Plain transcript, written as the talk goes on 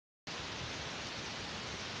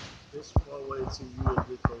This one way to you and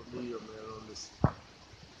Vic O'Neal, man, on this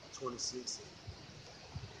 26th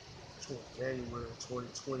of January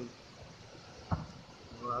 2020.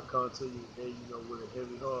 I come to you today, with a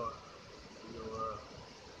heavy heart. You know, uh,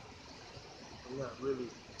 I'm not really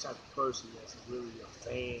the type of person that's really a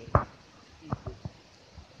fan of people.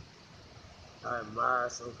 I admire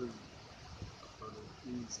some people for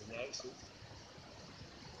their deeds and actions,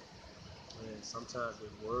 and sometimes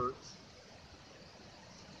it works.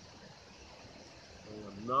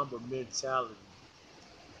 And a number mentality,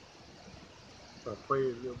 I pray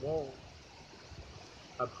it live on.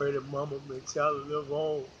 I pray that mama mentality live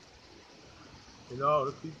on and all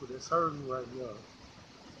the people that's hurting right now.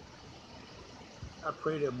 I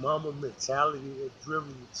pray that mama mentality, that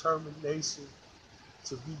driven determination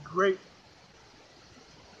to be great,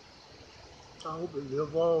 I hope it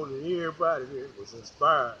live on in everybody that was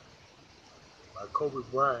inspired by Kobe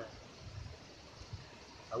Bryant.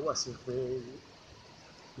 I watched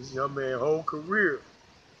this young man's whole career.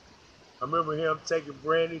 I remember him taking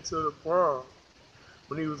Brandy to the prom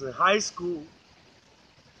when he was in high school.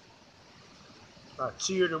 I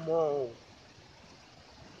cheered him on.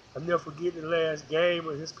 I never forget the last game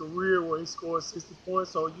of his career where he scored 60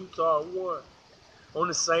 points on Utah won on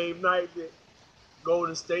the same night that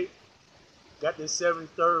Golden State got their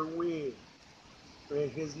 73rd win.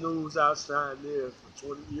 And his news outshined theirs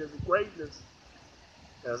for 20 years of greatness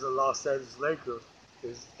as a Los Angeles Laker.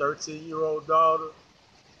 His 13-year-old daughter,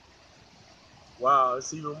 wow,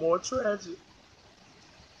 it's even more tragic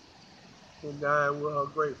than dying with her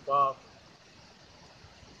great father.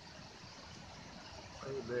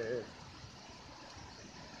 Hey, man,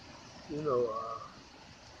 you know, uh,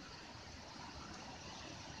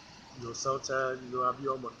 sometimes, I be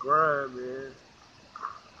on my grind, man.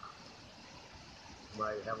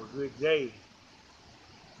 Might have a good day.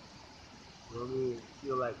 You know what I mean?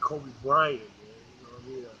 Feel like Kobe Bryant, man. You know what I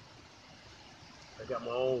mean? I got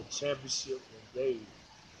my own championship that day.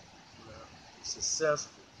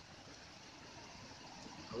 Successful.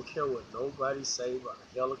 I don't care what nobody say about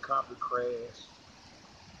a helicopter crash.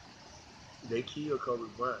 They killed Kobe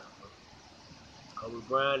Bryant. Kobe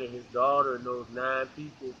Bryant and his daughter and those 9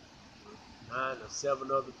 people, 9 or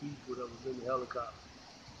 7 other people that was in the helicopter.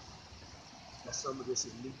 That's some of this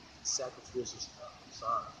elite sacrificial stuff. I'm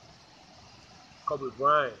sorry. Kobe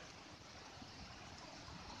Bryant,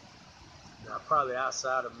 now probably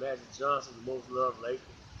outside of Magic Johnson, the most loved Laker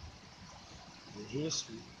in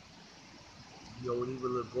history. When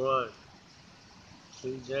even LeBron,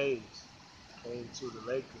 King James came to the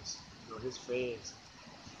Lakers, his fans,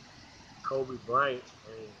 Kobe Bryant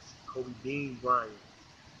fans, Kobe Dean Bryant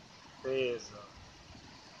fans,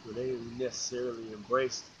 they didn't necessarily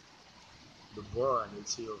embrace LeBron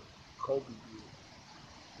until Kobe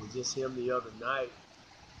did. It was just him the other night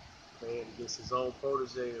playing against his own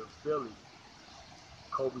protege of Philly,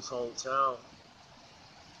 Kobe's hometown,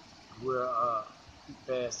 where he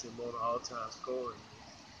passed him on all-time scoring.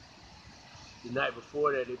 The night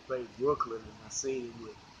before that, they played Brooklyn, and I seen him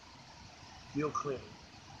with Bill Clinton.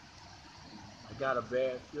 I got a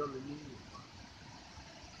bad feeling in it.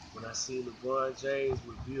 When I seen LeBron James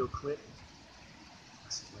with Bill Clinton, I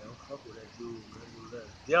said, man, don't fuck with that dude, man. That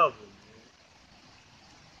devil, man.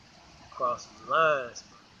 Crossing the lines,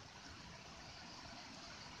 man.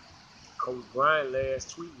 Kobe Bryant last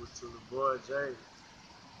tweet was to LeBron James.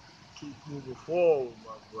 Keep moving forward,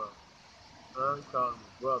 my brother. He called him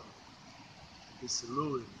a brother. He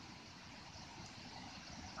saluted him.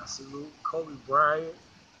 I salute Kobe Bryant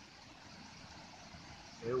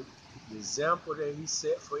and the example that he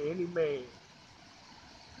set for any man,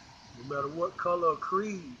 no matter what color or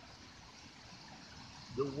creed.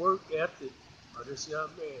 The work ethic of this young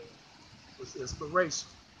man was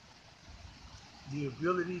inspirational. The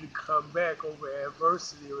ability to come back over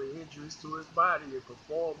adversity or injuries to his body and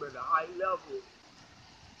perform at a high level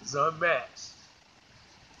is unmatched.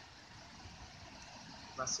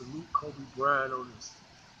 I salute Kobe Bryant on this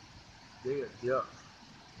day of death,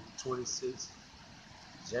 26th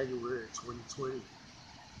January 2020.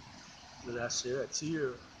 And I shed a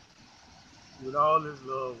tear with all his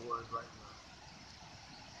loved ones right now,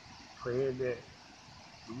 praying that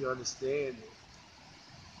we understand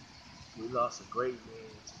that we lost a great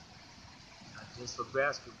man today, not just for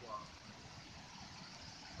basketball,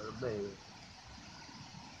 but a man.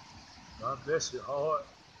 God bless your heart.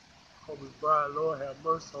 Kobe Bryant, Lord, have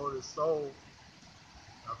mercy on his soul.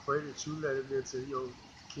 I pray that you let him into your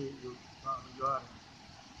kingdom, Father God.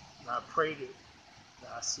 And I pray that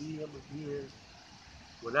I see him again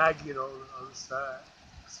when I get on the other side.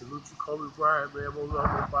 Salute you, Kobe Bryant, man. More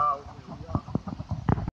love, more power, man.